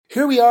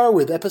Here we are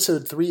with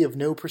episode 3 of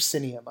No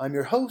Proscenium. I'm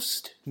your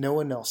host,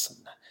 Noah Nelson.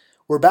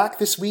 We're back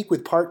this week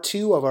with part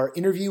 2 of our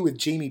interview with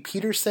Jamie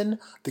Peterson,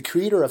 the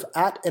creator of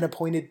At an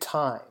Appointed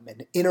Time,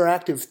 an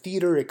interactive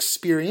theater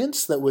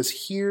experience that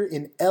was here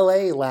in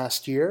LA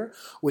last year,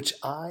 which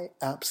I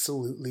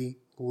absolutely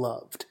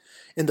loved.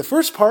 In the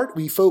first part,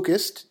 we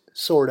focused,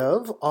 sort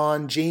of,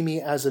 on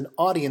Jamie as an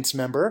audience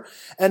member,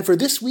 and for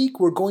this week,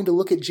 we're going to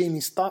look at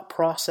Jamie's thought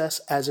process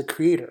as a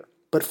creator.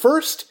 But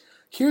first,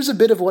 here's a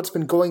bit of what's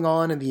been going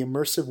on in the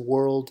immersive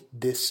world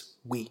this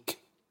week.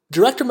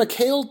 Director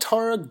Mikhail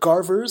Tara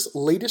Garver's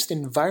latest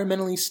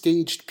environmentally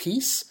staged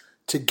piece,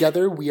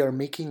 Together We Are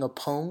Making a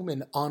Poem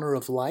in Honor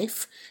of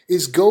Life,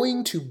 is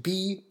going to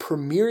be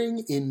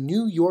premiering in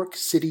New York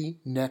City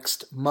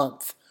next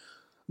month.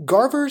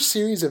 Garver's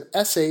series of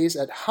essays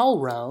at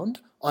HowlRound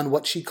on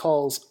what she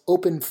calls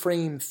open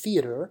frame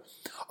theater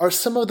are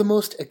some of the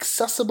most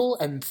accessible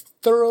and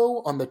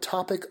thorough on the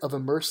topic of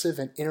immersive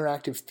and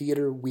interactive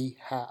theater we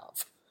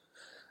have.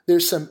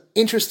 There's some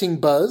interesting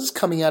buzz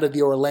coming out of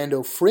the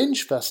Orlando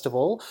Fringe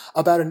Festival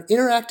about an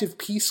interactive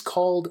piece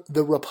called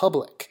The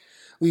Republic.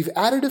 We've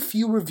added a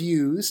few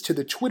reviews to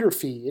the Twitter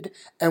feed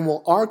and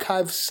will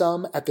archive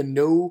some at the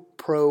No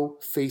Pro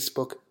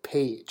Facebook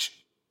page.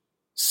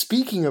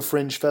 Speaking of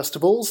Fringe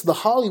festivals, the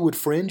Hollywood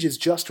Fringe is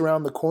just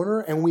around the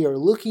corner and we are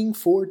looking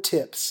for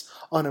tips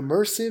on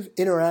immersive,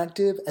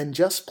 interactive, and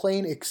just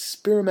plain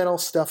experimental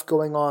stuff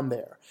going on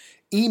there.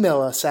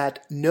 Email us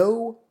at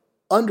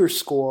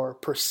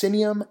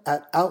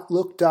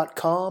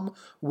no_proscenium@outlook.com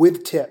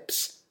with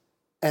tips.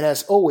 And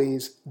as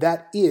always,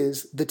 that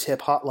is the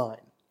tip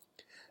hotline.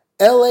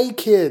 LA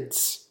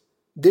kids,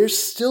 there's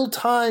still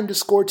time to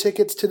score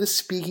tickets to the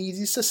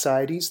Speakeasy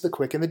Society's The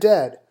Quick and the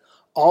Dead.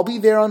 I'll be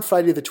there on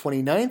Friday the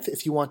 29th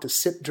if you want to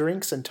sip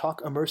drinks and talk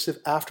immersive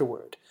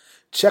afterward.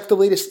 Check the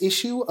latest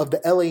issue of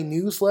the LA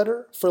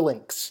newsletter for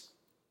links.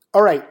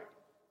 All right,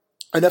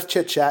 enough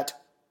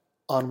chit-chat,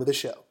 on with the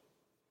show.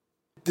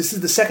 This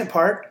is the second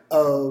part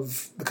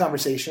of the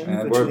conversation.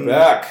 And we're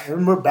back.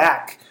 And we're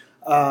back.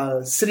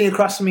 Sitting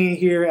across from me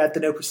here at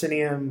the No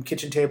Proscenium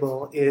kitchen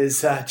table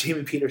is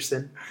Jamie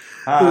Peterson.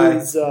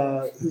 Hi.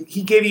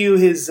 He gave you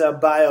his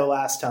bio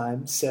last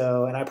time,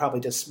 and I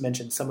probably just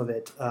mentioned some of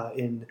it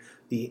in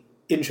the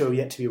intro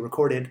yet to be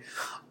recorded.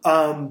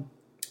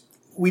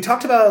 We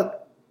talked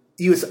about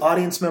you as an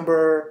audience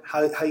member,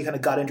 how you kind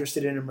of got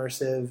interested in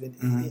immersive,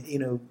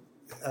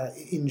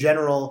 in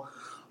general.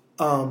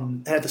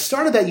 And at the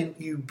start of that,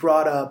 you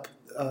brought up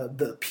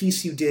the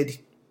piece you did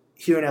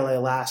here in LA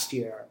last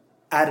year,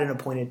 At an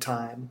Appointed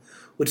Time,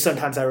 which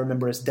sometimes I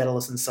remember as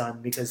Daedalus and Son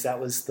because that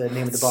was the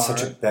name of the bar.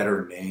 Such a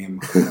better name.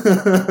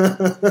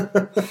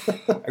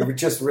 I would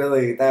just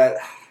really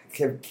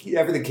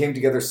everything came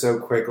together so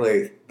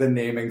quickly. The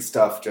naming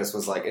stuff just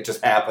was like it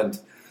just happened.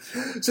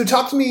 So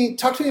talk to me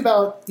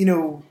about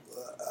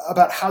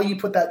about how you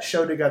put that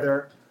show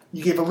together.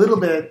 You gave a little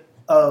bit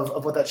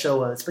of what that show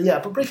was,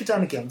 but break it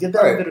down again. Give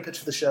that a bit of pitch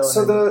for the show.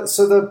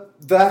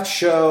 That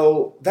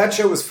show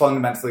was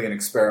fundamentally an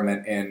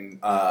experiment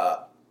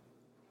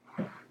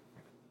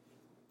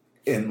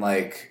in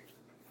like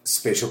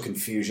spatial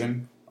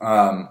confusion.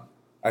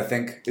 I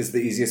think is the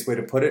easiest way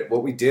to put it.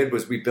 What we did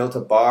was we built a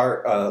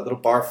little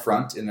bar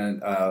front in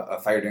a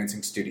fire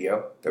dancing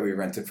studio that we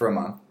rented for a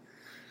month.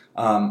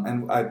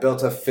 And I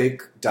built a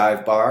fake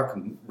dive bar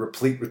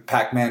replete with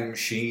Pac-Man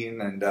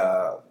machine and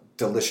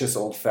delicious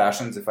old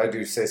fashions, if I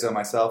do say so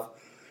myself.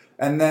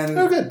 And then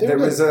there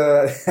was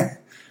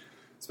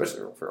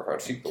especially for how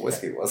cheap the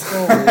whiskey was.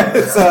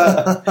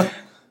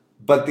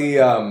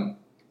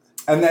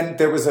 And then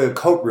there was a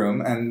coat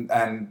room,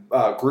 and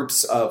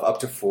groups of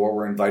up to 4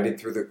 were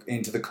invited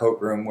into the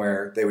coat room,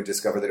 where they would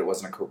discover that it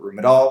wasn't a coat room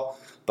at all,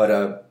 but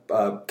a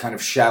kind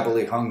of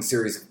shabbily hung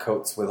series of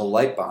coats with a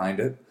light behind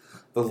it.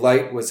 The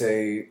light was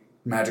a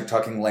magic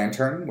talking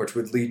lantern, which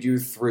would lead you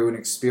through an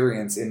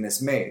experience in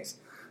this maze.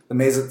 The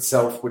maze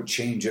itself would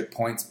change at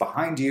points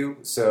behind you,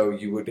 so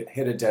you would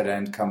hit a dead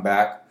end, come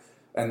back,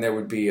 and there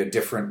would be a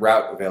different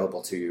route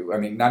available to you. I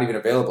mean, not even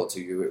available to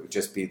you. It would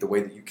just be the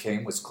way that you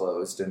came was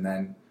closed, and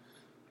then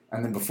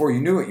before you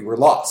knew it, you were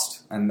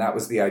lost. And that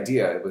was the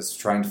idea. It was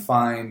trying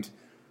to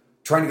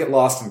get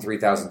lost in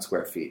 3,000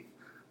 square feet.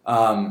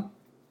 Ironically,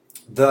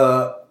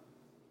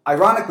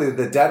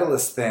 the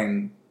Daedalus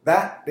thing,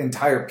 that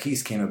entire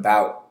piece came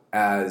about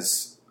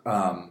as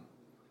I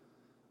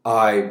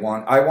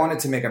wanted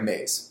to make a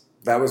maze.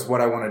 That was what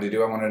I wanted to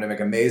do. I wanted to make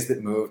a maze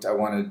that moved. I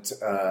wanted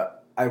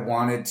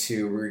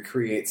to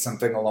recreate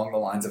something along the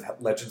lines of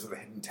Legends of the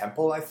Hidden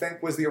Temple, I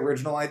think, was the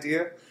original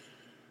idea.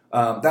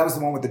 That was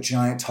the one with the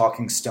giant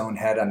talking stone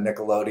head on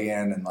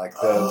Nickelodeon and like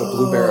the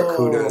blue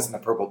barracudas and the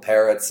purple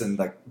parrots and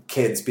like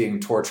kids being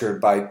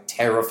tortured by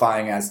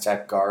terrifying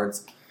Aztec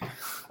guards.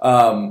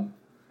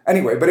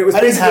 Anyway, but it was I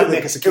didn't have to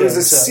make us a kid.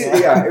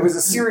 It was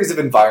a series of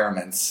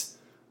environments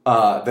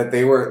that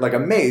they were like a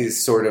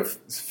maze, sort of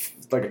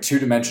like a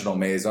 2-dimensional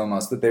maze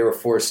almost, that they were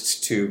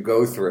forced to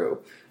go through.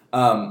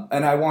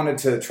 And I wanted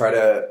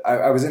to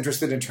I was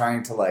interested in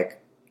trying to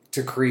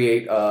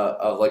create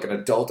an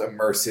adult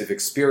immersive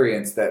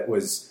experience that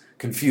was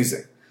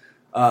confusing.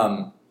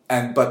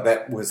 But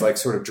that was like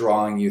sort of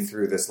drawing you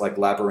through this like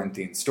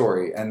labyrinthine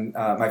story. And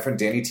my friend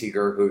Danny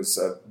Teeger, who's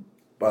a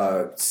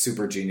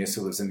super genius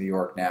who lives in New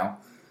York now,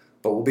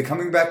 but will be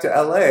coming back to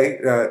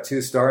LA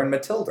to star in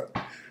Matilda.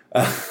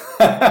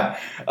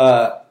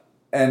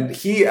 And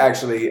he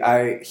actually,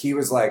 he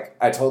was like,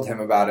 I told him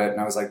about it, and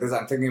I was like,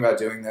 I'm thinking about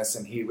doing this,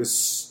 and he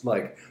was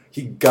like,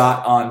 he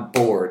got on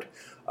board.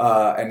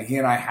 And he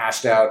and I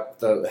hashed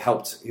out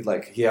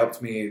he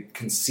helped me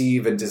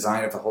conceive and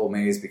design the whole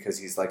maze because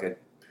he's like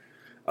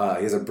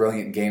he has a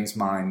brilliant games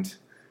mind,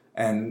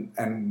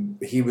 and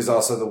he was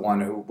also the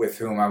one with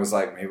whom I was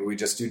like, maybe we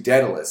just do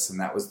Daedalus,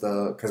 and that was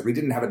because we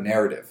didn't have a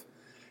narrative,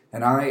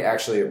 and I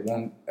actually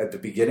at the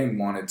beginning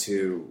wanted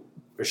to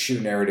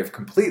eschew narrative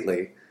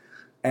completely,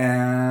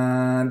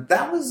 and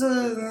that was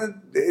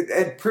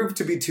it proved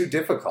to be too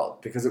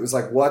difficult because it was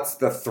like, what's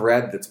the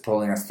thread that's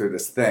pulling us through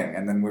this thing?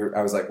 And then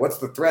I was like, what's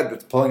the thread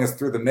that's pulling us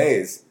through the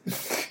maze?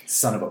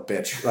 Son of a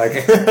bitch,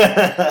 like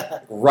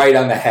right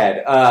on the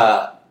head.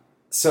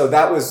 So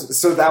that was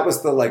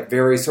the like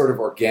very sort of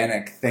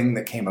organic thing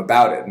that came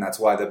about it, and that's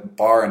why the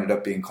bar ended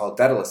up being called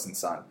Daedalus and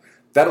Son.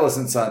 Daedalus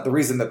and Son. The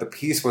reason that the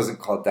piece wasn't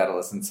called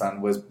Daedalus and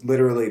Son was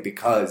literally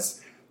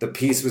because the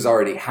piece was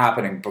already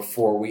happening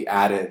before we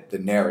added the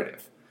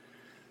narrative.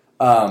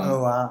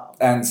 Oh wow!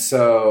 And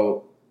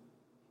so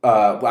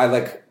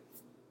I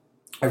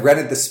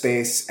rented the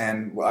space,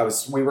 and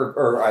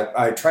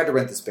I tried to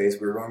rent the space.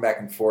 We were going back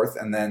and forth,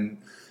 and then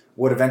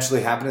what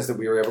eventually happened is that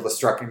we were able to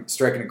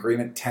strike an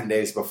agreement 10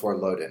 days before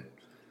load-in.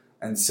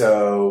 And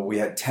so we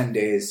had 10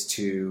 days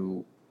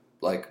to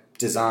like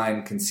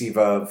design, conceive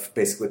of,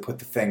 basically put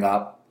the thing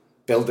up,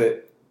 build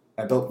it.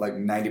 I built like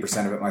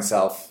 90% of it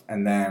myself,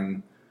 and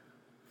then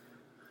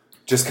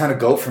just kind of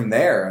go from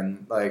there.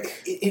 And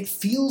like it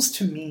feels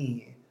to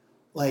me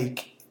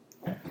like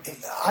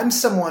I'm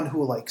someone who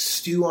will like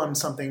stew on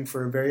something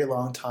for a very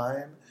long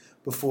time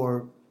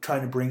before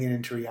trying to bring it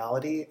into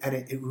reality. And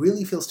it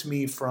really feels to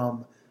me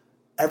from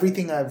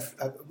everything I've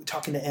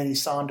talking to Annie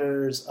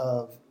Saunders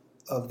of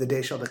The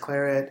Day Shall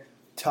Declare It,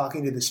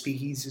 talking to the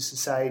Speakeasy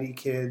Society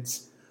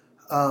kids,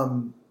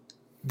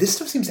 this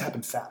stuff seems to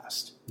happen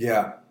fast.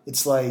 Yeah.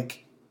 It's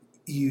like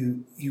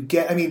you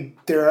get, I mean,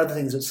 there are other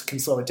things that can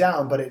slow it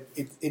down, but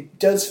it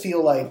does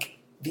feel like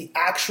the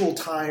actual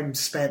time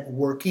spent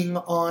working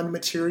on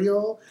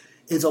material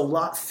is a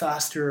lot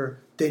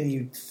faster than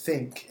you'd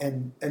think.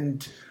 And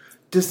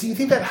do you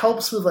think that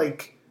helps with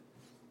like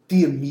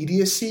the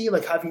immediacy,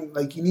 like having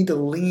like you need to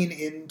lean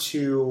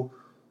into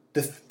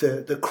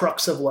the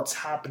crux of what's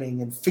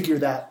happening and figure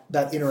that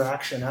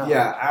interaction out?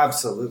 Yeah,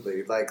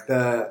 absolutely. Like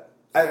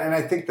and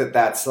I think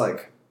that's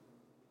like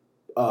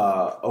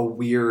a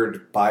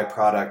weird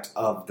byproduct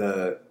of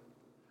the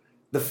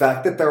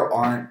fact that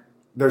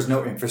there's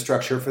no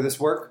infrastructure for this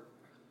work.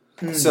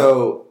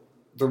 So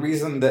the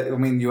reason that, I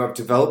mean, you have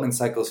development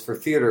cycles for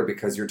theater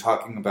because you're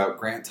talking about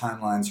grant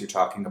timelines, you're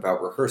talking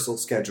about rehearsal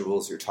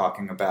schedules, you're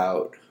talking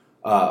about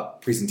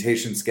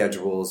presentation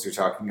schedules, you're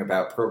talking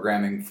about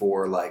programming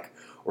for like,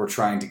 or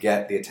trying to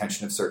get the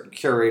attention of certain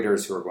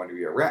curators who are going to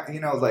be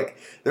around, like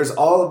there's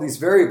all of these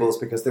variables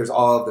because there's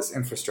all of this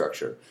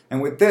infrastructure.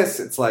 And with this,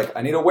 it's like,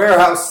 I need a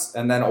warehouse,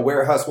 and then a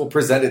warehouse will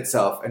present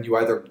itself, and you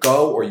either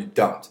go or you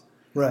don't.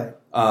 Right.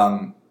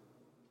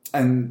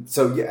 And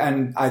so, yeah,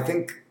 and I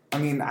think, I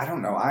mean, I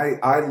don't know.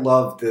 I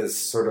love this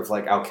sort of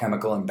like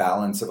alchemical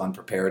imbalance of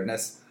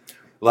unpreparedness.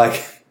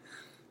 Like,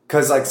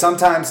 because like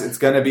sometimes it's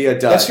going to be a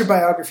dud. That's your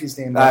biography's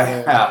name.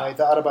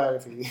 The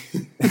autobiography.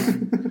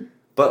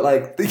 But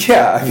like,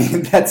 yeah, I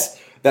mean,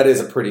 that is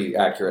a pretty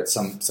accurate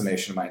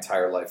summation of my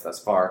entire life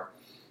thus far.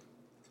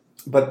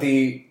 But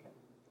the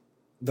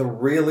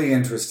really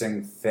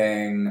interesting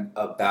thing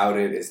about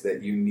it is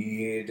that you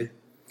need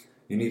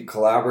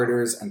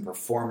collaborators and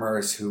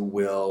performers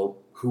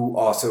who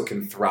also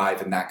can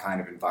thrive in that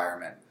kind of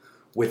environment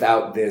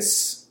without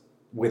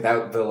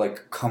the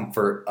like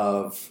comfort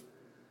of,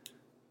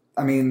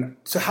 I mean.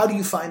 So how do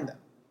you find them?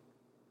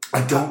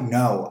 I don't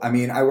know. I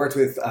mean, I worked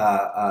with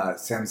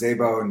Sam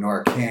Szabo and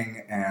Nora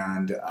King,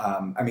 and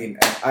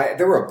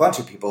there were a bunch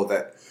of people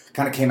that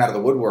kind of came out of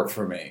the woodwork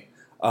for me.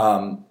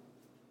 And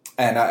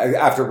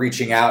after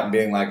reaching out and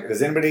being like,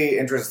 is anybody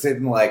interested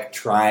in like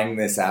trying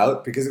this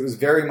out? Because it was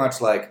very much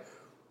like,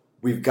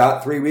 we've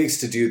got 3 weeks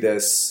to do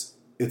this.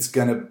 It's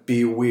going to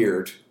be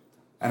weird,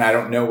 and I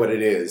don't know what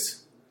it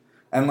is.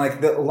 And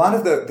like a lot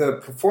of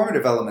the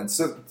performative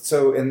elements.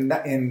 So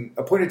in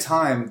Appointed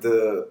Time,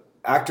 the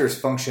actors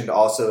functioned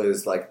also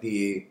as like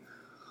the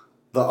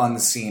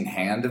unseen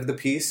hand of the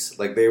piece.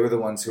 Like they were the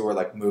ones who were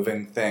like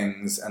moving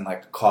things and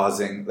like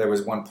causing. There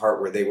was one part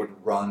where they would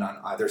run on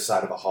either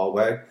side of a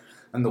hallway,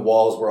 and the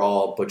walls were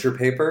all butcher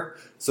paper,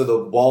 so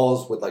the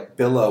walls would like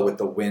billow with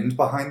the wind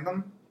behind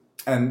them.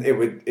 And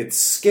it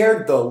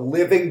scared the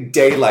living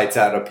daylights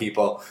out of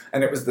people,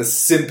 and it was the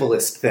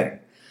simplest thing.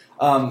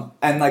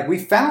 And like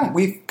we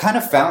kind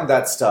of found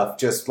that stuff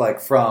just like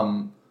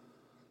from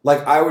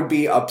like I would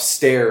be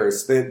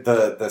upstairs.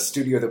 The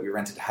studio that we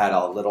rented had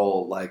a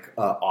little like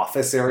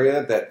office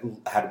area that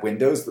had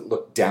windows that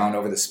looked down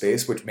over the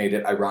space, which made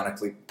it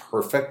ironically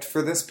perfect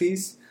for this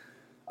piece.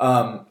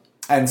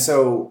 And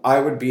so I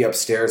would be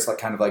upstairs, like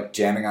kind of like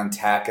jamming on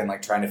tech and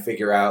like trying to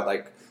figure out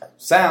like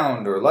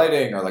sound or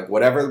lighting or like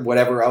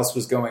whatever else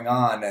was going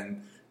on.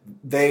 And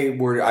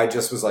I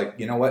just was like,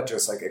 you know what,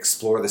 just like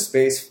explore the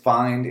space,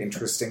 find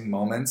interesting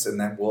moments, and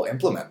then we'll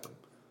implement them.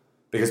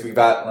 Because we've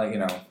got like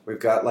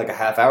a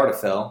half hour to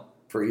fill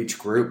for each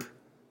group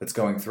that's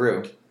going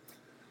through.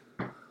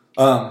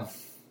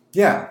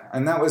 Yeah,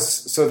 and that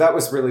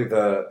was really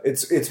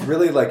it's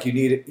really like you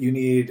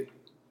need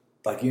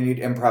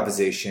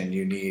improvisation,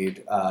 you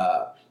need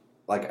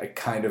like a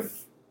kind of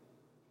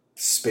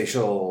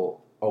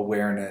spatial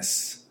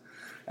awareness,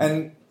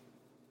 and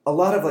a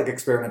lot of like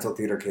experimental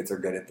theater kids are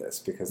good at this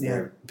because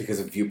because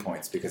of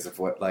viewpoints, because of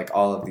what like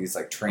all of these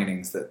like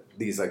training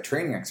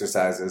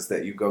exercises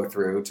that you go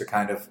through to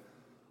kind of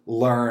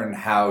learn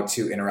how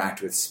to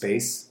interact with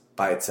space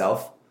by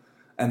itself.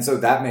 And so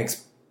that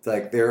makes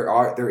like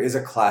there is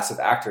a class of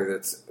actor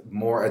that's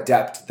more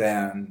adept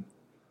than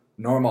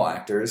normal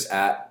actors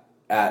at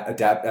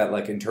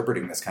like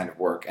interpreting this kind of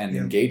work and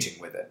engaging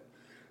with it,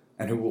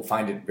 and who will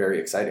find it very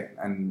exciting.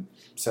 And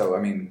so, I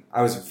mean,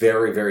 I was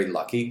very, very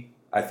lucky,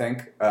 I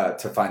think,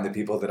 to find the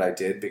people that I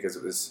did, because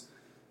it was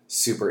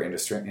super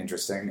interesting,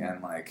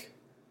 and like,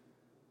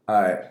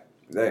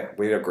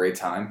 we had a great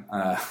time.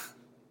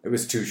 It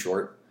was too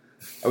short.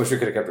 I wish we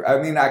could have kept. I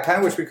mean, I kind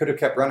of wish we could have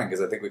kept running,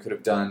 because I think we could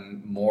have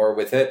done more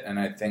with it. And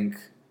I think,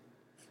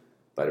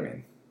 but I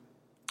mean,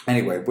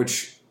 anyway,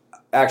 which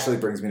actually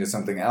brings me to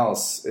something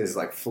else. Is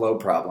like flow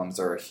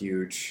problems are a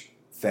huge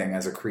thing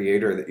as a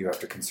creator that you have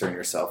to concern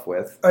yourself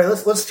with. All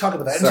right, let's talk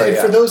about that. Sorry, and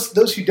for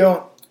those who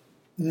don't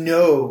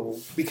know,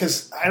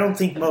 because I don't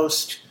think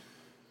most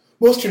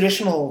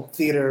traditional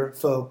theater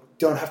folk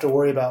don't have to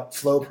worry about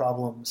flow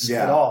problems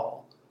at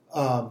all,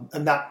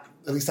 and not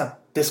at least not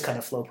this kind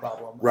of flow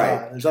problem.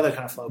 Right. There's other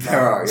kind of flow problems.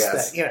 There are,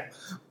 yes. That,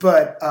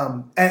 but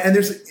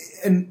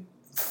and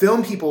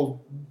film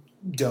people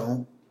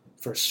don't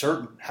for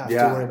certain have to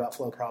worry about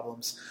flow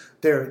problems.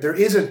 There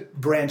is a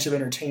branch of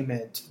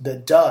entertainment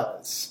that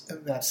does,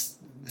 and that's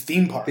the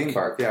theme park.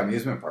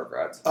 Amusement park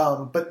rides.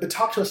 But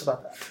talk to us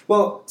about that.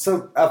 Well,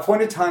 so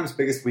Appointed Time's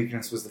biggest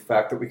weakness was the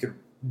fact that we could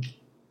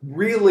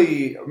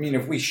really, I mean,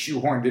 if we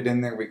shoehorned it in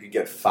there, we could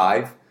get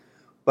 5.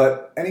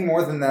 But any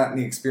more than that, and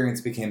the experience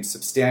became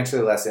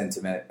substantially less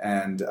intimate,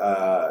 and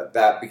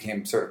that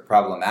became sort of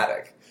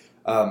problematic.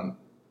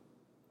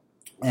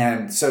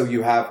 And so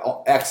you have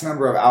X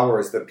number of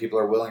hours that people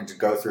are willing to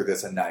go through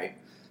this a night.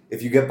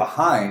 If you get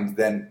behind,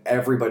 then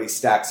everybody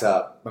stacks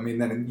up. I mean,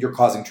 then you're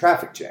causing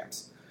traffic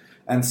jams.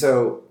 And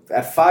so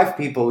at 5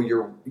 people,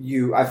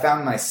 I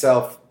found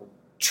myself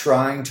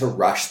trying to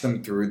rush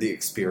them through the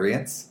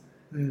experience.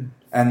 And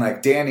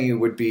like Danny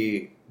was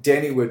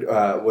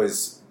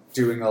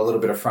doing a little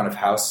bit of front of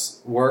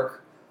house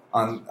work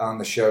on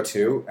the show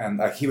too,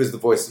 and he was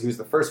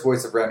the first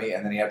voice of Remy,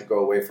 and then he had to go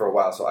away for a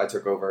while, so I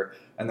took over.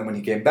 And then when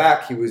he came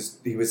back, he was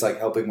like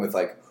helping with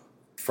like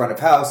front of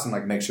house and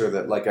like make sure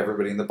that like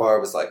everybody in the bar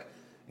was like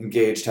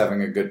engaged,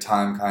 having a good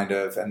time kind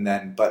of, and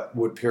then but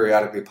would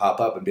periodically pop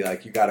up and be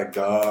like, you gotta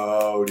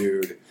go,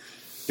 dude,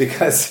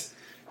 because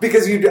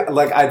you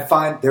like, I'd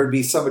find there'd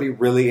be somebody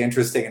really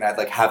interesting and I'd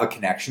like have a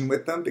connection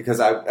with them because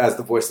I, as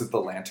the voice of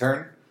the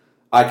lantern,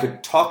 I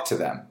could talk to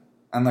them.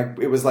 And like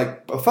it was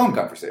like a phone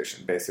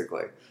conversation,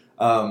 basically.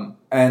 But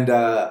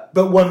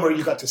one where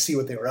you got to see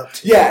what they were up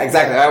to. Yeah,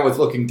 exactly. I was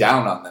looking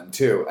down on them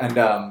too,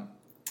 and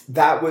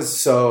that was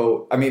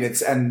so. I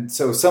mean,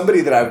 so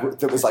somebody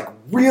that was like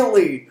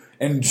really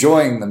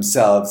enjoying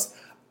themselves.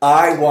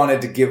 I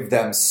wanted to give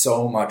them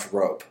so much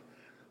rope,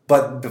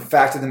 but the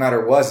fact of the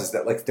matter is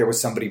that like there was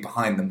somebody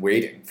behind them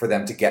waiting for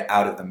them to get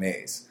out of the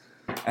maze,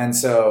 and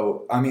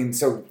so I mean,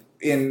 so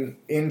in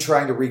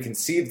trying to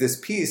reconceive this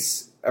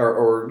piece.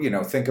 Or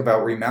think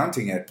about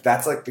remounting it.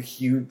 That's like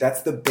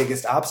that's the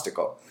biggest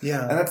obstacle.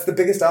 Yeah, and that's the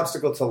biggest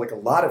obstacle to like a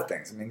lot of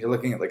things. I mean, you're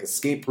looking at like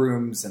escape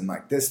rooms and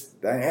like this.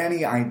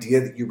 Any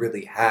idea that you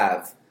really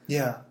have,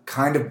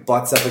 kind of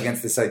butts up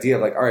against this idea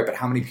of like, all right, but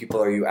how many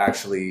people are you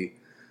actually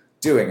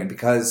doing? And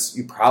because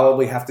you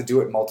probably have to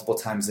do it multiple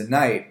times a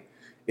night,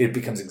 it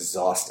becomes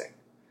exhausting.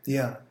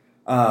 Yeah.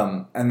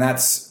 And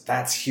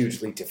that's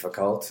hugely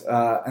difficult.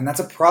 And that's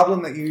a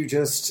problem that you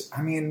just,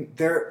 I mean,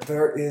 there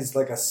is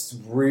like a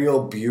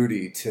real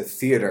beauty to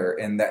theater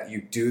in that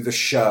you do the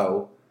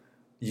show,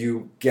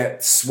 you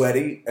get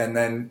sweaty, and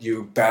then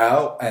you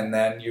bow, and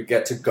then you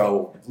get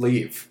to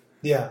leave.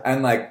 Yeah.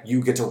 And like,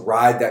 you get to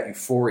ride that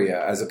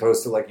euphoria as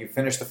opposed to like, you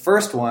finish the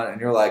first one and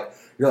you're like,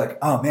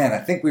 oh man, I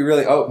think we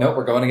really, oh no,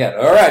 we're going again.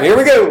 All right, here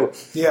we go.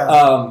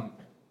 Yeah.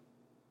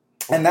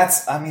 And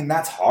that's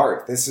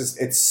hard.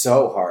 It's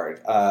so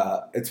hard.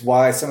 It's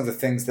why some of the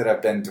things that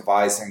I've been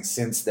devising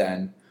since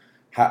then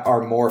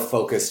are more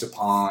focused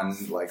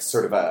upon like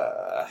sort of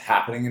a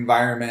happening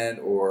environment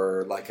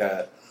or like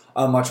a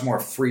much more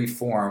free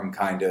form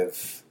kind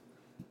of,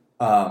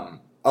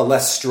 a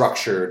less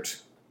structured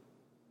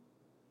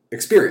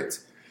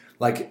experience.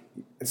 Like,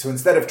 so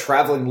instead of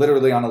traveling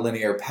literally on a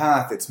linear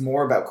path, it's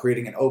more about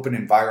creating an open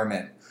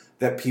environment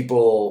that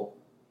people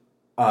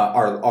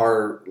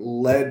are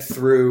led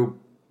through,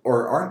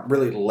 or aren't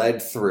really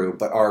led through,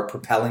 but are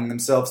propelling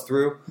themselves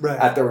through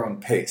at their own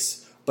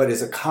pace, but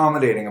is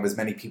accommodating of as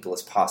many people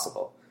as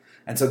possible.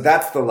 And so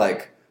that's the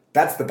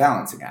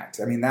balancing act.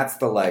 I mean, that's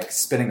the like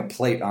spinning a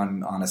plate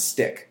on a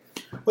stick.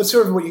 Well,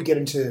 sort of what you get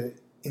into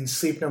in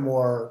Sleep No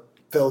More.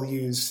 They'll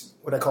use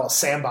what I call a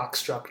sandbox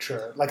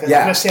structure, like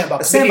a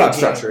sandbox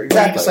structure.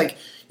 Exactly. It's like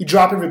you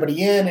drop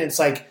everybody in, and it's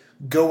like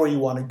go where you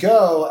want to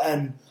go.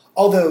 And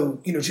although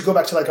to go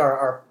back to like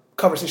our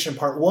conversation in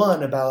part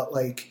 1 about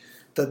like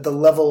the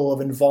level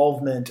of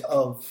involvement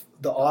of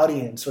the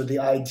audience, or the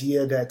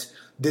idea that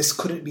this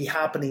couldn't be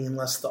happening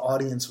unless the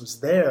audience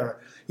was there.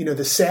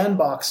 The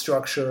sandbox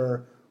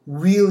structure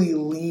really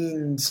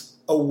leans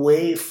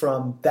away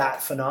from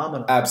that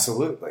phenomenon.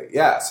 Absolutely,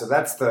 yeah. So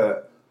that's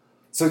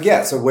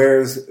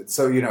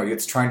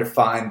it's trying to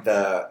find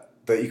the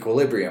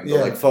equilibrium, the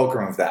like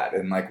fulcrum of that,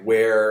 and like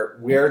where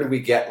do we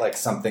get like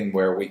something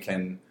where we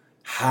can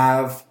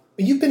have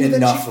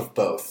enough of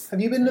both? Have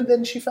you been to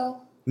Then She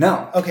Fell?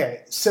 No.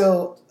 Okay,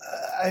 so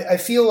I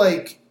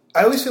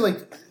always feel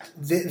like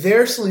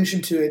their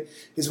solution to it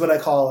is what I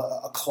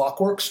call a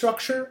clockwork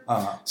structure.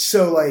 Uh-huh.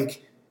 So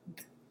like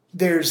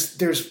there's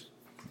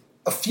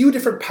a few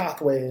different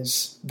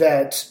pathways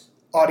that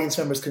audience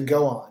members can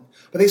go on,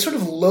 but they sort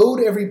of load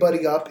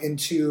everybody up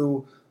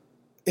into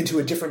a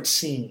different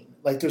scene.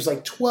 Like there's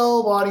like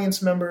 12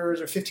 audience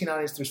members or 15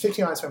 audience. There's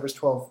 15 audience members,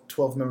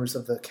 12 members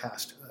of the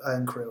cast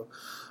and crew.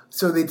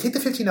 So they take the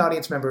 15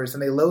 audience members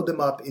and they load them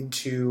up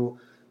into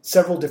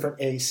several different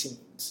A scenes.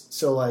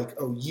 So like,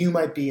 you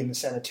might be in the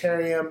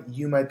sanitarium,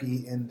 you might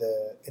be in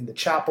the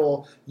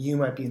chapel, you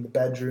might be in the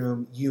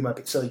bedroom,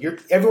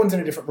 everyone's in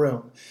a different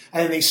room,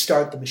 and then they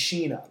start the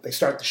machine up, they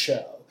start the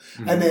show,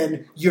 and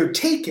then you're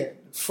taken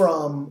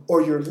from,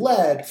 or you're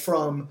led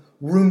from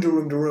room to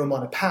room to room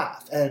on a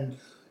path. And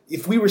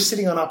if we were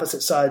sitting on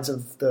opposite sides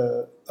of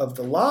the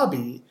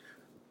lobby,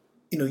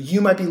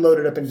 you might be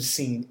loaded up into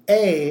scene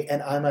A,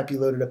 and I might be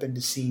loaded up into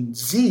scene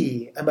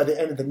Z, and by the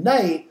end of the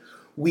night,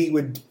 we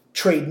would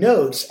trade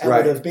notes and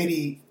would have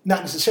maybe, not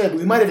necessarily, but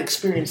we might have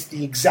experienced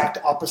the exact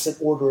opposite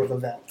order of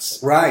events.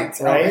 Right?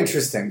 Oh,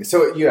 interesting.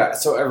 So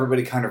so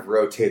everybody kind of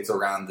rotates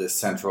around this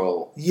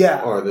central,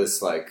 or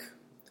this like,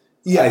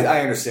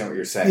 I understand what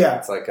you're saying. Yeah.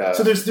 It's like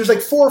so there's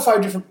like 4 or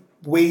 5 different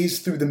ways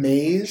through the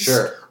maze.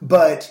 Sure.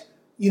 But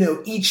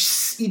each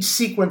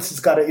sequence has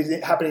got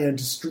is happening in a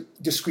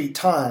discrete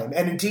time,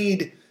 and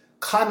indeed,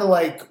 kind of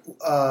like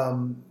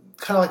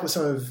with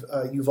some of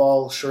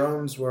Yuval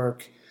Sharon's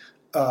work.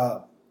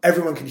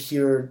 Everyone can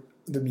hear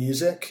the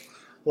music.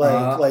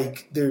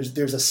 Like there's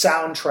a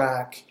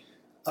soundtrack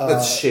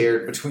that's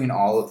shared between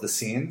all of the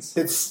scenes.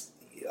 It's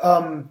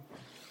at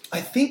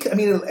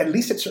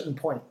least at certain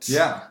points.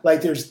 Yeah.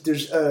 Like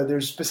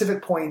there's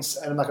specific points,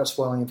 and I'm not going to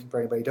spoil anything for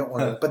anybody. Don't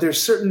worry. But there's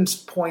certain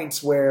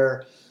points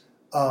where,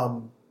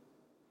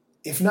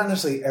 if not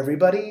necessarily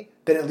everybody,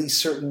 then at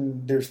least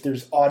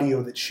there's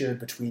audio that's shared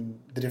between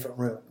the different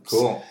rooms.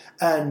 Cool.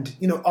 And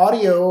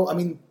audio. I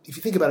mean, if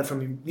you think about it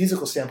from a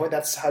musical standpoint,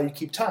 that's how you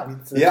keep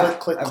time. Click,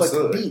 click,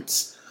 click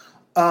beats.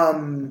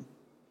 So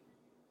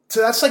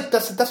that's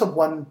a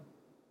one.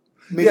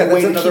 Maybe that's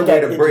way another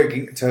way of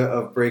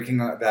breaking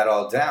that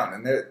all down.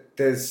 And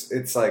it's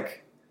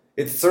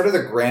sort of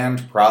the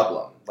grand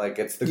problem. Like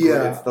it's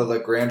the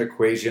like grand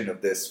equation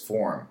of this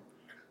form.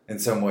 In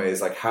some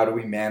ways, like how do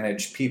we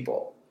manage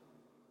people?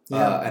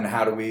 And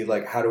how do we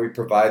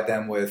provide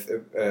them with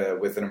an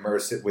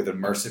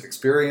immersive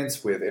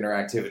experience, with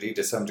interactivity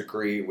to some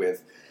degree,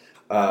 with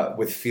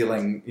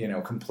feeling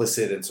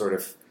complicit and sort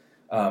of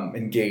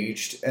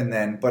engaged, and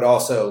then but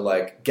also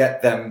like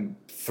get them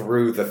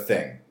through the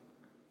thing.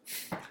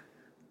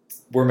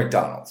 We're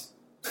McDonald's.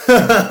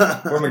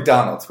 We're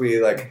McDonald's. We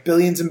like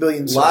billions and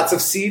billions. Lots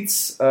of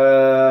seats,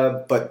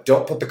 but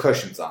don't put the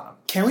cushions on them.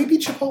 Can we be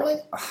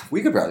Chipotle?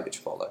 We could probably be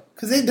Chipotle.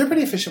 Because they're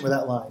pretty efficient with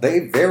that line.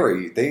 They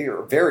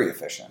are very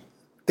efficient.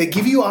 They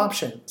give you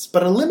options,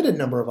 but a limited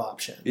number of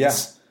options. Yeah.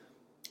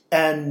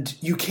 And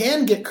you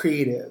can get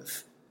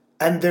creative,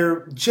 and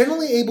they're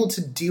generally able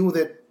to deal with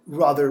it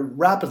rather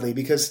rapidly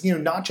because,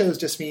 nachos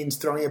just means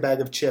throwing a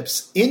bag of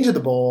chips into the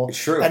bowl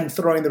and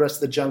throwing the rest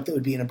of the junk that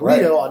would be in a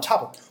burrito on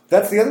top of it.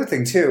 That's the other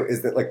thing, too,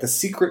 is that, like, the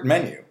secret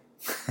menu.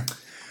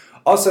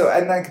 Also,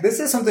 and, like, this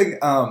is something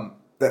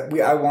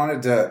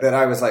that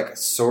I was like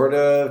sort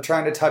of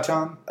trying to touch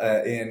on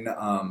in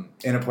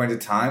Appointed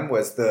Time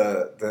was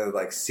the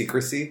like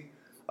secrecy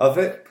of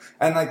it,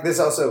 and like this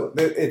also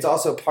it's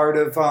also part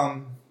of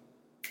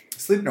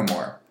Sleep No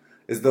More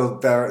is the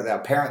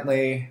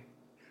apparently,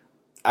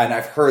 and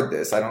I've heard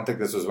this. I don't think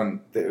this was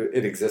when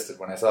it existed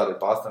when I saw it in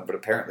Boston, but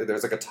apparently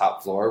there's like a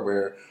top floor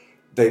where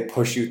they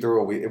push you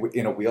through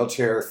in a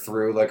wheelchair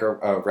through like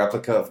a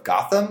replica of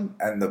Gotham,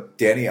 and the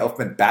Danny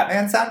Elfman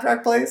Batman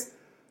soundtrack plays.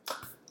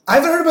 I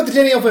haven't heard about the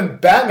Danny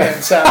Elfman Batman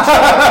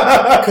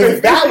soundtrack. Because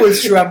if that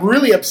was true, I'm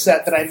really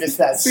upset that I missed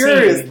that scene.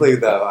 Seriously,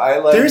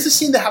 though. There is a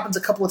scene that happens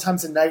a couple of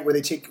times a night where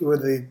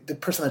the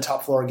person on the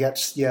top floor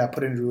gets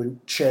put into a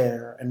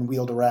chair and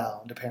wheeled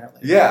around,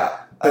 apparently. Yeah.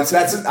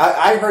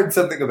 I heard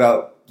something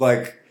about,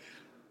 like,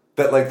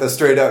 that, like, the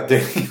straight-up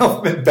Danny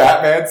Elfman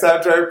Batman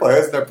soundtrack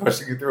plays and they're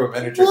pushing you through a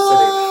miniature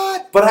city.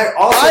 But I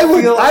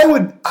also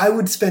I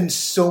would spend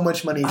so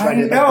much money trying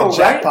to make the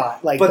jackpot.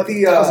 Right? Like, but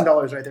the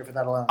 $1,000 right there for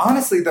that alone.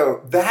 Honestly,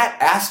 though, that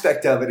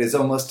aspect of it is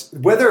almost,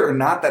 whether or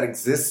not that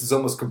exists is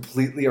almost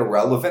completely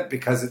irrelevant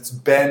because it's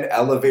been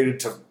elevated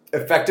to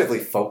effectively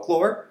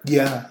folklore.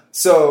 Yeah.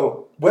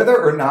 So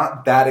whether or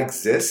not that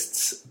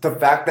exists, the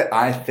fact that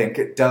I think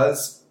it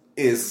does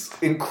is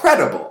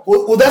incredible.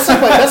 Well, that's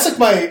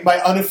like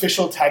my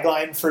unofficial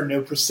tagline for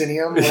No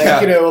Proscenium.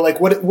 Like,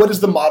 what is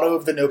the motto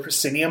of the No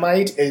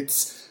Prosceniumite?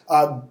 It's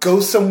go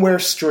somewhere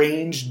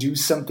strange, do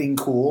something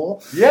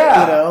cool.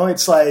 Yeah.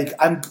 It's like,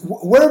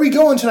 where are we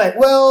going tonight?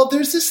 Well,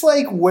 there's this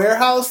like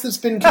warehouse that's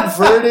been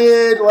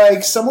converted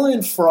like somewhere in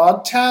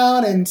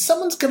Frogtown, and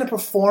someone's going to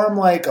perform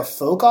like a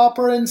folk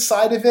opera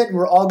inside of it, and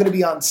we're all going to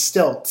be on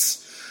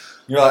stilts.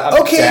 You're like,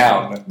 I'm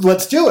down.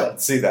 Let's do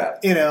it. See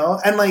that.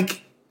 And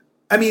like,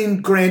 I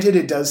mean, granted,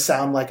 it does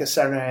sound like a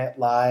Saturday Night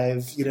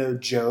Live,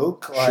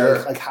 joke,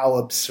 like how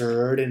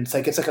absurd, and it's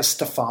like a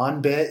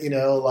Stefan bit,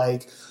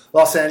 like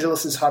Los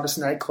Angeles' hottest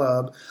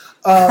nightclub.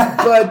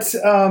 But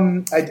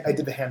I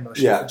did the hand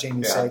motion for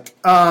Jamie's sake.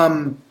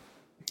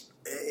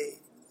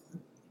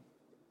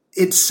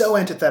 It's so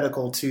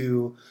antithetical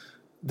to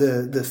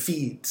the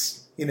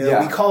feeds.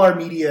 We call our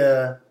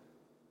media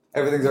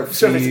everything's a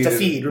service. feed. It's a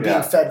feed. We're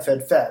being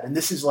fed, and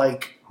this is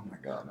like, oh my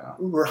god, no,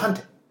 we're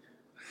hunting.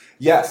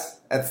 Yes,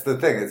 that's the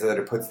thing, is that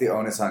it puts the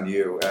onus on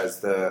you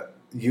as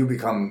you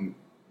become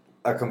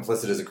a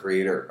complicit as a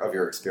creator of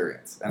your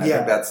experience. And I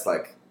think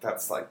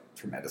that's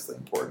tremendously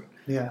important.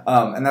 Yeah.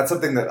 And that's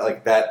something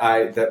that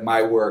that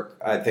my work,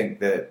 I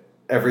think that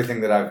everything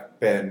that I've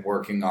been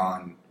working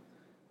on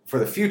for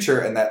the future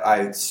and that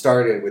I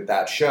started with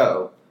that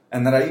show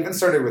and that I even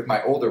started with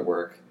my older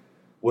work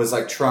was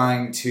like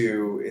trying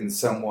to in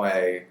some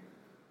way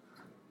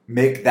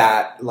make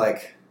that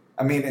like,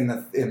 I mean,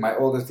 in my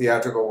older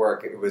theatrical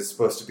work, it was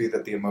supposed to be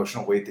that the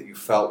emotional weight that you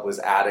felt was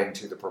adding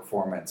to the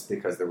performance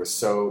because there was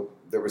so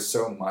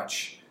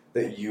much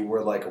that you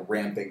were like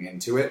ramping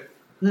into it.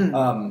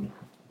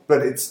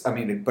 But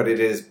it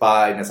is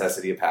by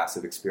necessity a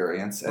passive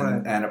experience,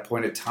 and a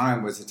point of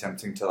time was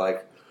attempting to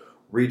like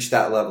reach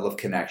that level of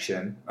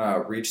connection,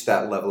 reach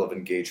that level of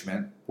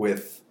engagement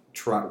with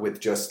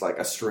just like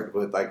a string,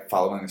 with like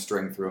following a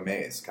string through a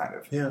maze, kind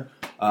of.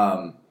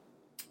 Yeah.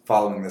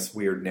 Following this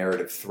weird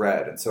narrative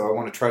thread. And so I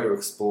want to try to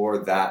explore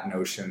that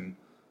notion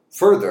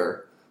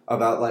further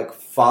about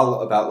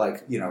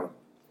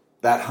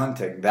that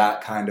hunting,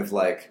 that kind of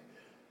like,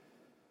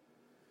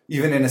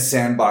 even in a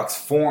sandbox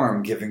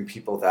form, giving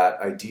people that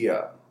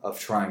idea of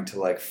trying to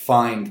like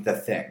find the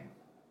thing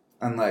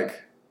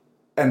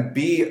and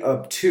be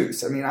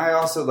obtuse. I mean, I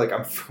also like,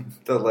 I'm from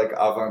the like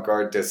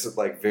avant-garde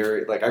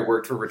I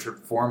worked for Richard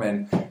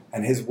Foreman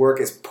and his work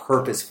is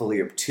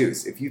purposefully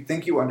obtuse. If you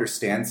think you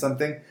understand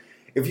something,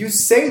 if you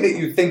say that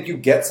you think you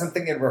get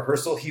something in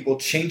rehearsal, he will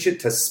change it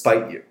to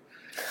spite you.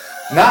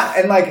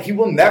 He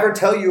will never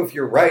tell you if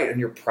you're right, and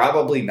you're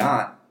probably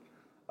not,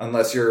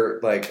 unless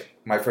you're like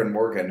my friend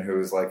Morgan,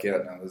 who's like, yeah,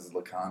 no, this is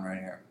Lacan right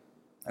here.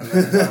 And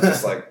then I'm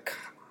just like,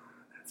 come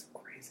on, that's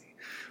crazy.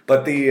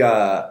 But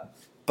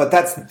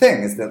that's the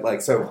thing, is that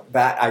like, so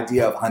that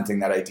idea of hunting,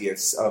 that idea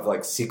of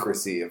like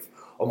secrecy, of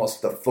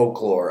almost the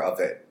folklore of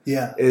it,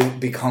 it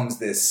becomes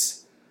this.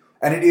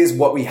 And it is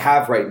what we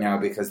have right now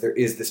because there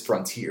is this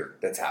frontier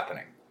that's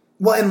happening.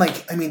 Well, and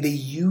like, I mean, they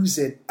use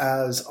it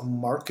as a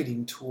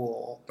marketing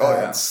tool.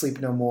 Sleep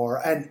No More.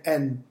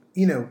 And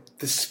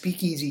the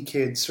Speakeasy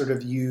kids sort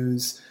of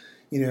use,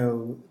 we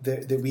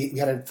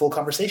had a full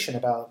conversation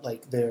about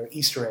like their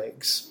Easter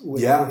eggs.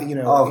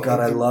 Oh God,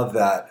 I love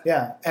that.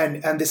 Yeah.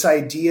 And this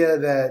idea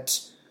that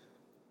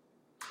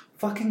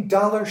fucking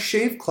Dollar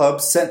Shave Club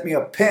sent me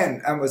a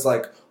pin and was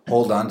like,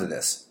 hold on to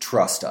this.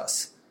 Trust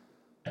us.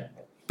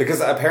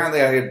 Because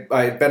apparently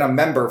I had been a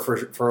member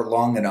for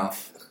long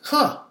enough.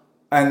 Huh.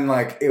 And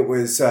like it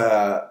was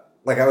I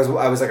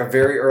was like a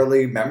very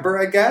early member,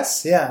 I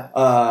guess. Yeah.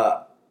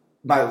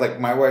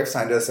 My wife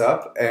signed us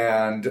up,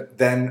 and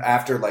then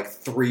after like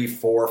 3,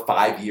 4,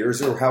 5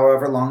 years or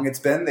however long it's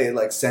been, they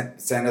like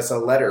sent us a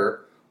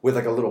letter with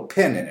like a little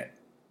pin in it.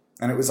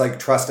 And it was like,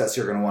 trust us,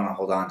 you're gonna want to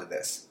hold on to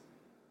this.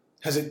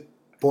 Has it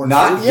borne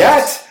Not fruit? yet.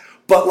 Yes.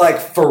 But like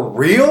for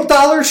real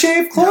Dollar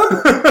Shave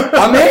Club?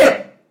 I'm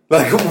in.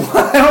 Like,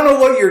 I don't know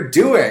what you're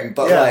doing,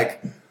 but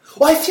like...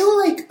 Well, I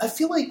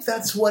feel like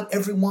that's what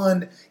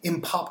everyone in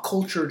pop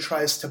culture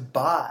tries to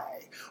buy,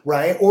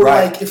 right? Or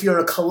like if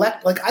you're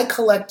I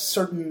collect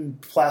certain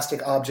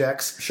plastic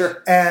objects.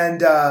 Sure.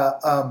 And,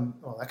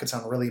 that could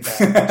sound really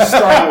bad.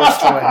 Star Wars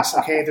toys,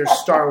 okay? There's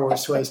Star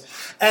Wars toys.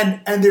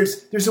 And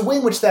there's a way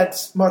in which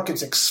that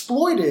market's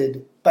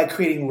exploited by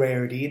creating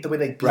rarity, the way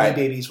like Beanie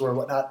Babies were and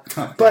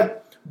whatnot.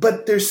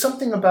 But there's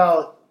something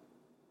about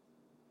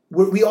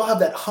we all have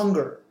that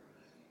hunger.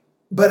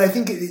 But I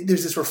think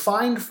there's this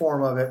refined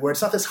form of it where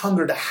it's not this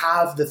hunger to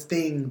have the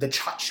thing, the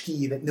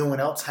tchotchke that no one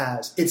else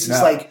has. It's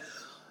just like,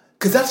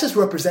 because that's just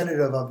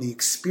representative of the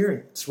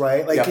experience,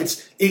 right? Like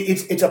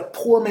it's a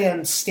poor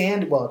man's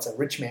stand. Well, it's a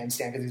rich man's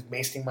stand because he's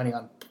wasting money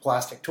on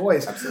plastic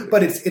toys. Absolutely.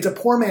 But it's a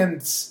poor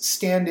man's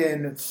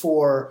stand-in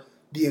for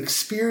the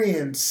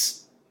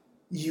experience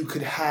you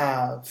could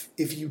have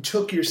if you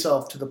took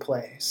yourself to the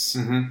place.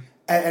 Mm-hmm.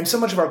 And so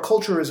much of our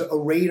culture is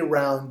arrayed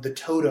around the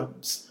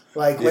totems.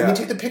 Like, let me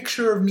take the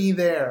picture of me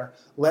there.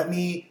 Let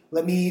me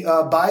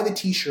buy the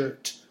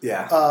T-shirt.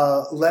 Yeah.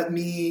 Let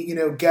me,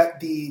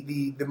 get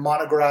the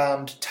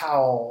monogrammed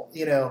towel.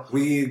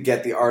 We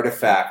get the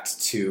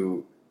artifact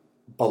to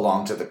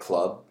belong to the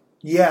club.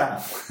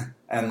 Yeah.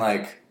 And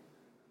like,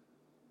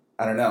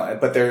 I don't know,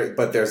 but there's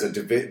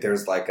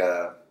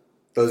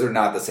those are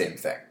not the same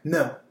thing.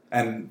 No.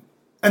 And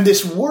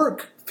this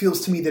work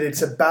feels to me that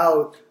it's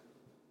about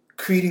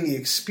creating the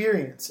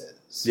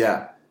experiences.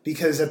 Yeah.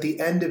 Because at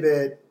the end of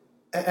it.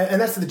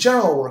 And that's the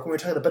general work when we're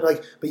talking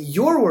about, but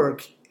your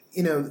work,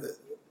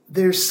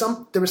 there was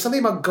something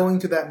about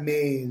going through that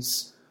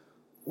maze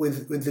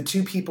with the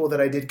two people that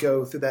I did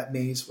go through that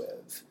maze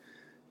with,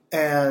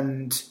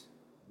 and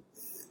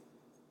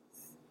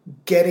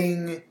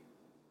getting,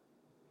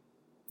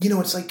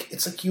 it's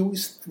like you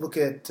always look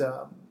at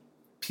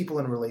people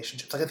in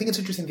relationships. Like I think it's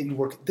interesting that you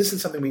work. This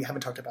is something we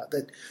haven't talked about.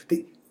 That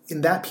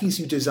in that piece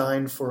you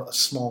designed for a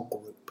small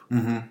group.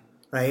 Mm-hmm.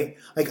 Right?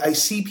 Like I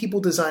see people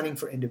designing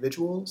for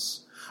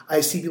individuals.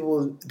 I see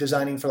people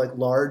designing for like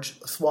large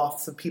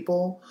swaths of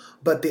people.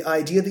 But the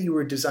idea that you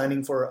were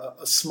designing for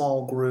a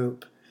small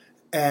group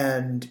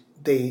and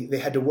they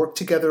had to work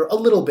together a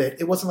little bit.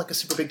 It wasn't like a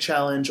super big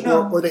challenge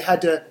or they had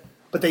to,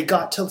 but they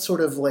got to sort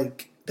of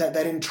like that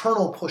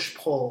internal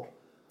push-pull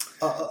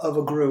of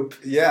a group.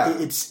 Yeah.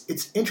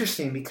 It's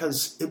interesting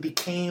because it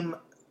became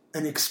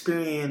an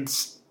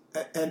experience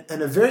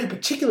and a very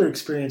particular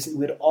experience that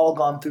we had all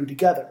gone through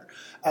together.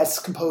 As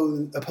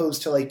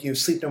opposed to like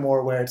Sleep No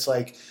More, where it's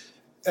like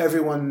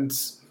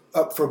everyone's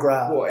up for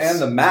grabs. Well, and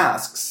the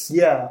masks,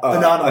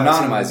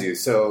 anonymize you.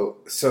 So,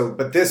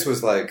 but this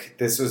was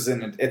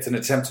it's an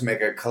attempt to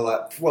make a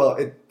collab. Well,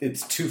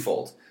 it's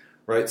twofold,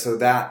 right? So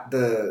that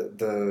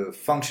the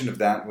function of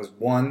that was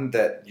one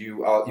that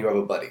you have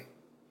a buddy.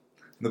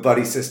 The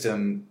buddy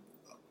system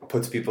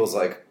puts people's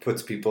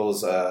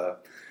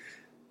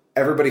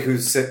everybody who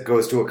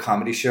goes to a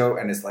comedy show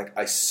and is like,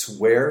 I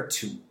swear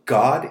to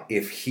God,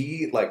 if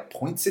he like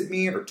points at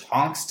me or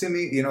talks to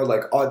me,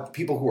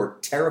 people who are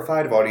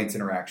terrified of audience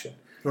interaction.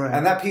 Right.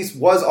 And that piece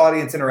was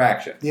audience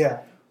interaction.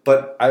 Yeah.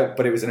 But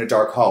it was in a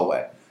dark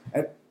hallway.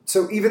 And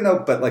so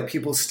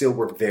people still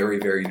were very,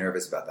 very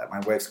nervous about that.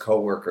 My wife's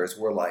coworkers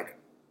were like,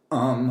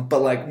 and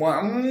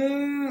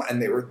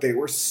they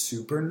were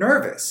super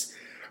nervous.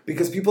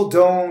 Because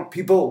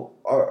people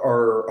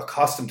are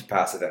accustomed to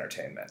passive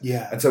entertainment.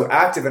 Yeah. And so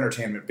active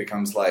entertainment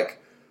becomes like,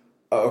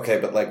 okay,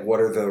 but like what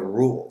are the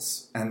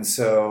rules? And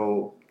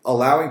so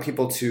allowing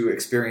people to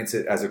experience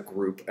it as a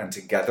group and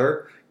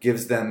together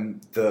gives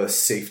them the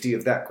safety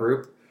of that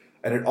group.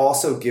 And it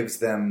also gives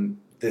them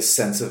this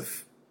sense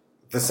of,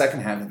 the second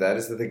half of that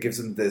is that it gives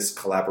them this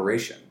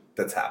collaboration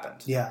that's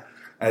happened. Yeah.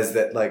 As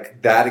that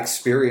like that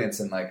experience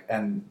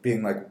and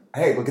being like,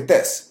 hey, look at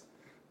this.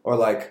 Or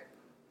like,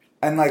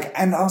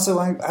 and also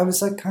I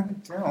was like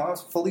kind of, I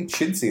was fully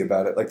chintzy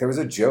about it. Like there was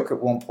a joke at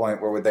one point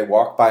where they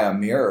walk by a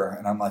mirror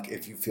and I'm like,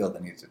 if you feel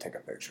the need to take a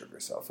picture of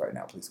yourself right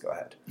now, please go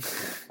ahead.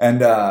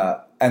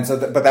 and so,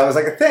 but that was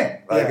like a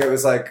thing. Like It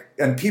was like,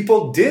 and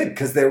people did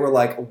because they were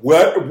like,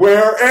 where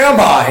am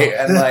I?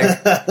 And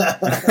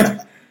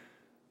like,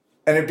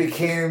 and it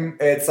became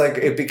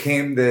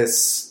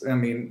this, I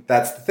mean,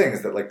 that's the thing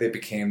is that like they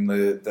became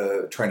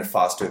the trying to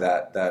foster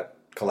that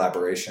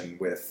collaboration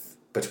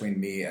between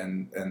me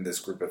and this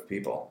group of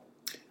people.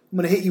 I'm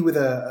going to hit you with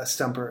a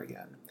stumper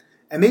again.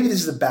 And maybe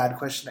this is a bad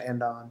question to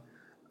end on,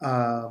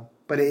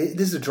 but this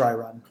is a dry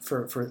run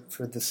for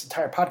this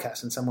entire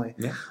podcast in some way.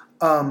 Yeah.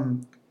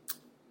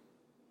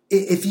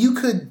 If you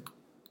could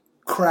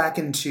crack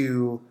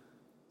into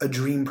a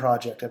dream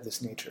project of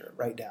this nature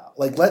right now,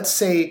 like let's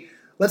say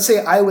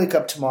I wake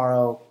up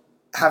tomorrow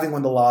having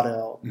won the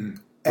lotto.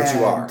 Which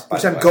you are.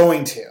 Which I'm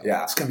going to.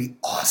 Yeah. It's going to be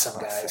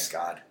awesome, guys. Thank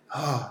God.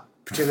 Oh,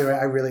 particularly,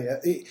 I really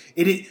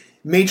it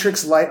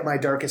Matrix light my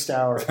darkest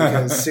hour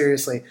because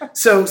seriously.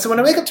 So when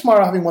I wake up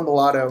tomorrow having won the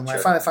lotto, and I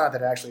finally find out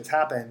that it actually has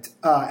happened,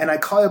 and I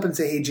call you up and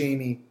say, "Hey,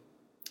 Jamie,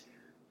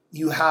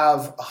 you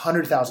have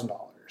 $100,000."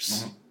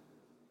 Mm-hmm.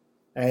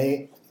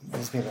 Right?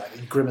 Just maybe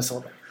like grimace a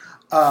little bit.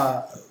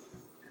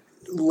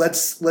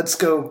 Let's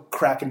go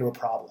crack into a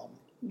problem.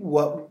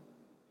 What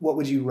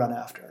would you run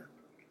after?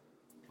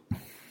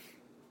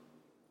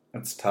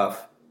 That's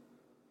tough.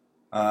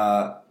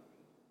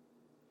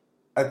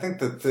 I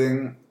think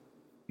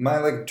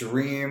my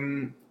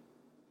dream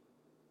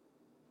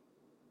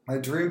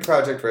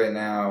project right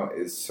now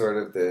is sort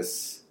of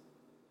this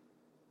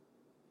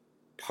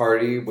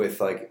party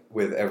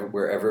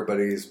where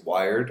everybody's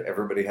wired.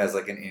 Everybody has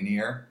like an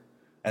in-ear,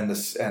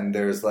 and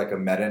there's like a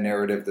meta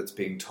narrative that's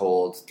being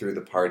told through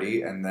the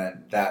party, and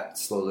then that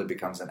slowly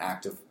becomes an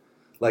active,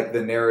 like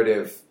the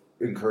narrative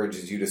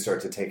encourages you to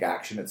start to take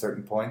action at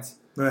certain points,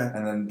 Right.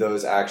 and then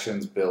those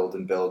actions build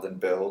and build and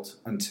build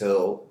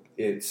until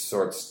it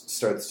starts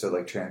to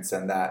like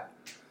transcend that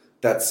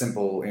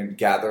simple in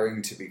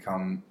gathering to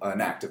become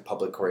an active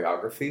public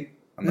choreography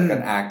and like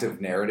an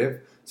active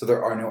narrative. So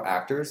there are no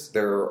actors.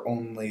 There's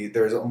only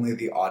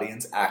the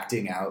audience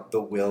acting out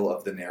the will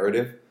of the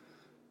narrative,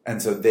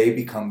 and so they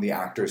become the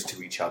actors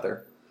to each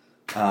other.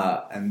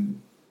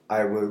 And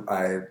I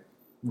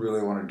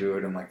really want to do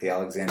it in like the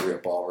Alexandria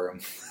Ballroom.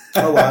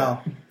 Oh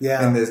wow!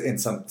 Yeah, in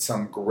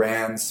some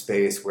grand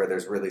space where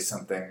there's really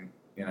something,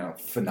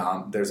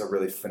 there's a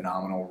really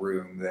phenomenal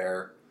room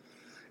there.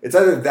 It's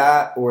either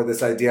that or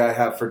this idea I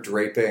have for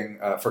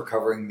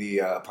covering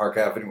the Park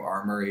Avenue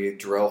Armory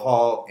drill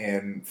hall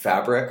in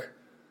fabric,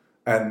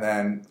 and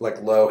then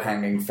like low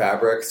hanging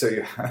fabric, so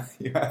you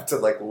have to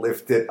like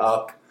lift it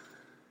up.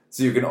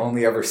 So you can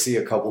only ever see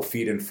a couple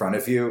feet in front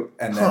of you,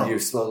 and then you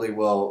slowly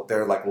will.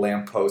 There are like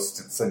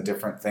lampposts and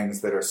different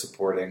things that are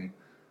supporting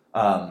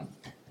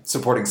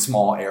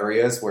small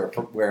areas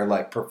where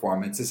like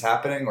performance is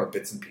happening or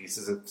bits and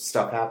pieces of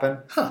stuff happen.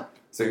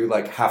 So you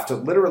like have to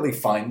literally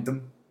find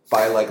them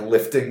by like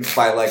lifting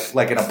by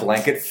like in a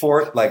blanket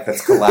fort like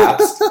that's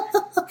collapsed,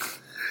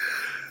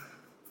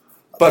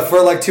 but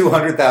for like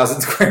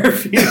 200,000 square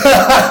feet.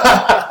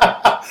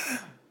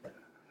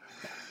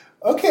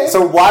 Okay.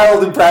 So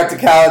wild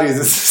impracticalities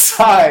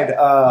aside,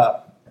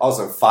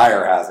 also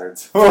fire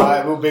hazards.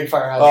 Big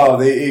fire hazard. Oh,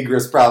 the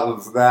egress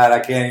problems of that I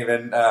can't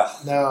even.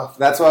 No.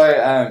 That's why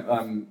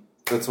I'm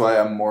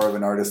more of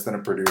an artist than a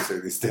producer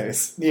these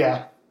days.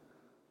 Yeah.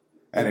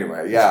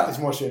 Anyway, yeah, it's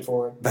more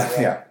straightforward.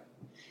 Yeah.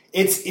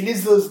 It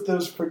is those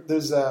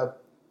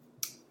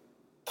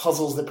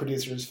puzzles that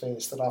producers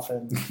face that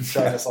often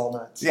drive us all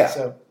nuts. Yeah.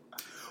 So,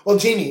 well,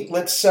 Jamie,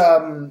 let's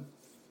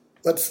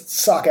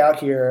sock out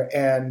here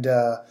and.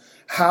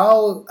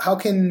 How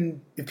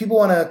can, if people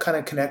want to kind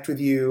of connect with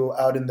you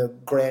out in the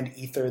grand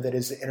ether that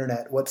is the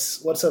internet,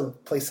 what's a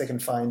place they can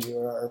find you,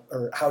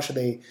 or how should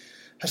they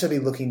be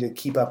looking to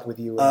keep up with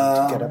you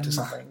and to get up to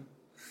something?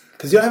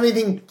 Because you don't have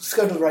anything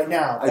scheduled right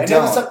now. I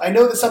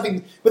know that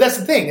something, but that's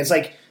the thing. It's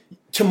like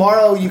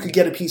tomorrow you could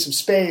get a piece of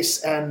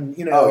space, and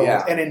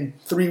and in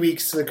 3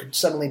 weeks there could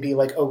suddenly be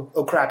like,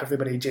 oh crap,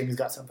 everybody, Jamie's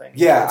got something.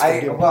 Yeah,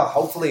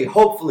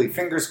 hopefully,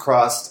 fingers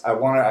crossed. I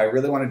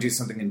really want to do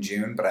something in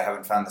June, but I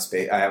haven't found the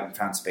space. I haven't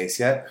found space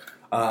yet.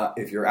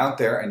 If you're out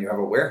there and you have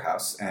a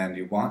warehouse and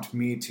you want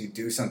me to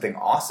do something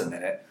awesome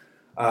in it,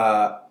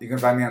 you can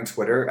find me on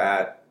Twitter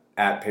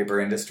at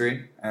Paper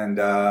Industry, and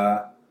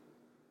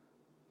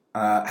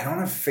I don't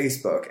have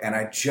Facebook, and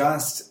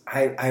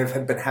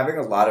I've been having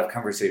a lot of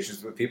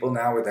conversations with people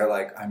now where they're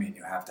like, I mean,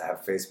 you have to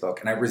have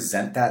Facebook, and I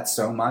resent that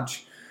so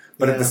much,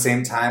 but at the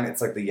same time,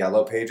 it's like the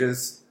yellow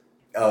pages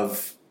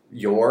of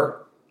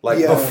before, like,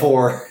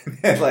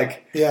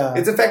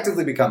 it's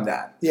effectively become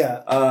that.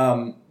 Yeah.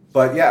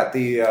 But yeah,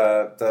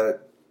 the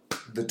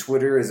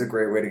Twitter is a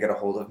great way to get a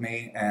hold of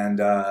me, and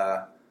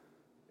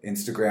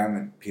Instagram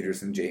at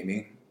Peterson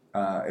Jamie,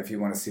 if you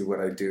want to see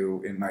what I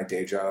do in my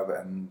day job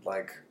and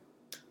like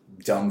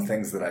dumb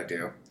things that I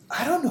do.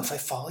 I don't know if I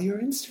follow your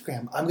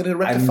Instagram. I'm going to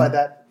rectify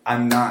that.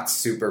 I'm not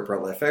super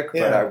prolific,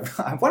 but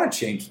I want to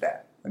change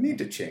that. I need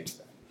to change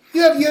that.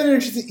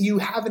 You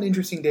have an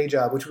interesting day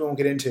job, which we won't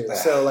get into.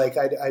 So, like,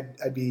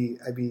 I'd be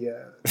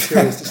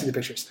curious to see the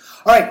pictures.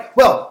 All right.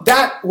 Well,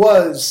 that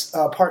was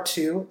part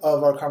 2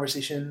 of our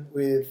conversation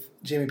with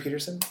Jamie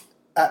Peterson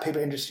at Paper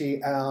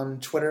Industry on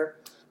Twitter,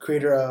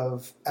 creator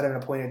of At an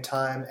Appointed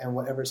Time and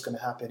Whatever's Going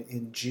to Happen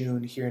in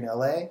June here in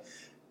LA,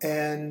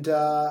 and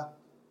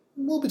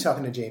we'll be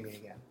talking to Jamie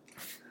again.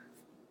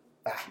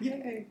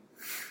 Yay!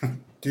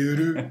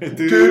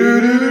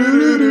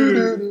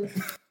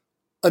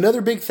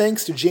 Another big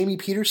thanks to Jamie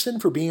Peterson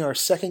for being our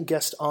second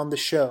guest on the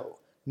show.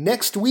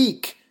 Next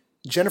week,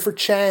 Jennifer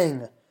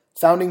Chang,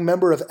 founding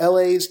member of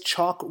LA's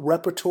Chalk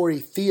Repertory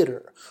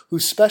Theater, who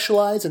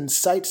specialize in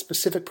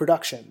site-specific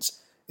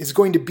productions, is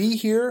going to be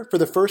here for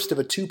the first of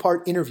a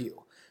 2-part interview.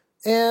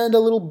 And a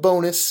little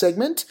bonus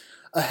segment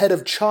ahead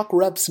of Chalk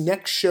Rep's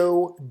next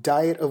show,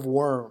 Diet of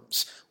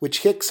Worms,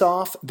 which kicks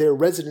off their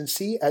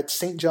residency at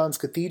St. John's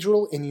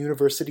Cathedral in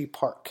University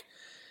Park.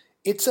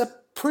 It's a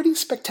pretty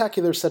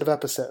spectacular set of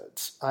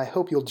episodes. I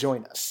hope you'll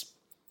join us.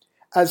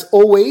 As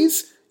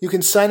always, you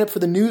can sign up for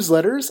the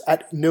newsletters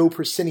at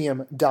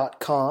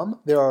noproscenium.com.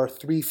 There are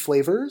 3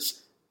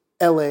 flavors: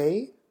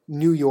 LA,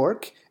 New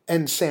York,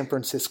 and San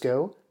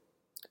Francisco.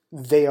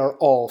 They are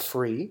all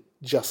free,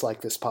 just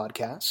like this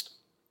podcast.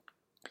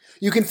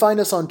 You can find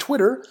us on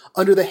Twitter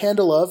under the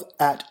handle of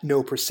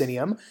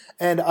 @NoProscenium,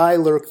 and I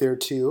lurk there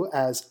too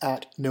as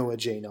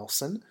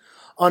 @NoahJNelson.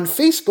 On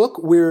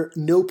Facebook, we're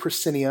No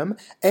Proscenium,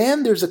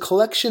 and there's a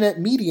collection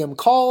at Medium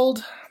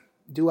called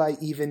Do I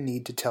Even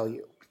Need to Tell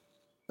You?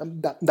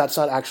 That's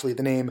not actually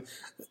the name.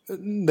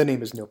 The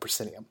name is No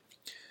Proscenium.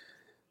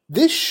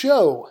 This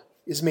show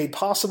is made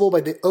possible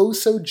by the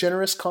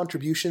oh-so-generous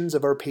contributions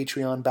of our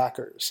Patreon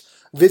backers.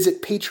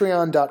 Visit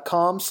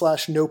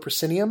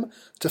patreon.com/noproscenium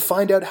to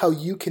find out how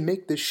you can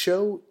make this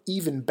show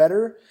even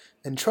better,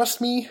 and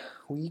trust me,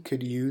 we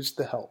could use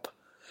the help.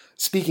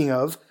 Speaking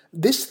of,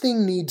 this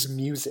thing needs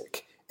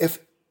music. If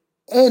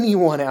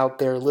anyone out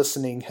there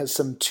listening has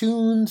some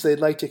tunes they'd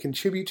like to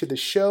contribute to the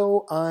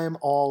show, I'm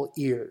all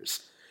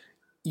ears.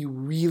 You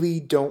really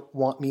don't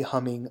want me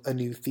humming a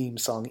new theme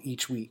song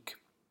each week,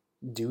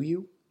 do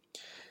you?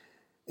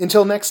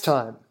 Until next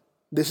time,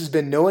 this has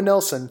been Noah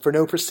Nelson for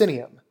No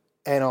Proscenium,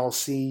 and I'll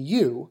see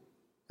you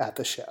at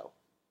the show.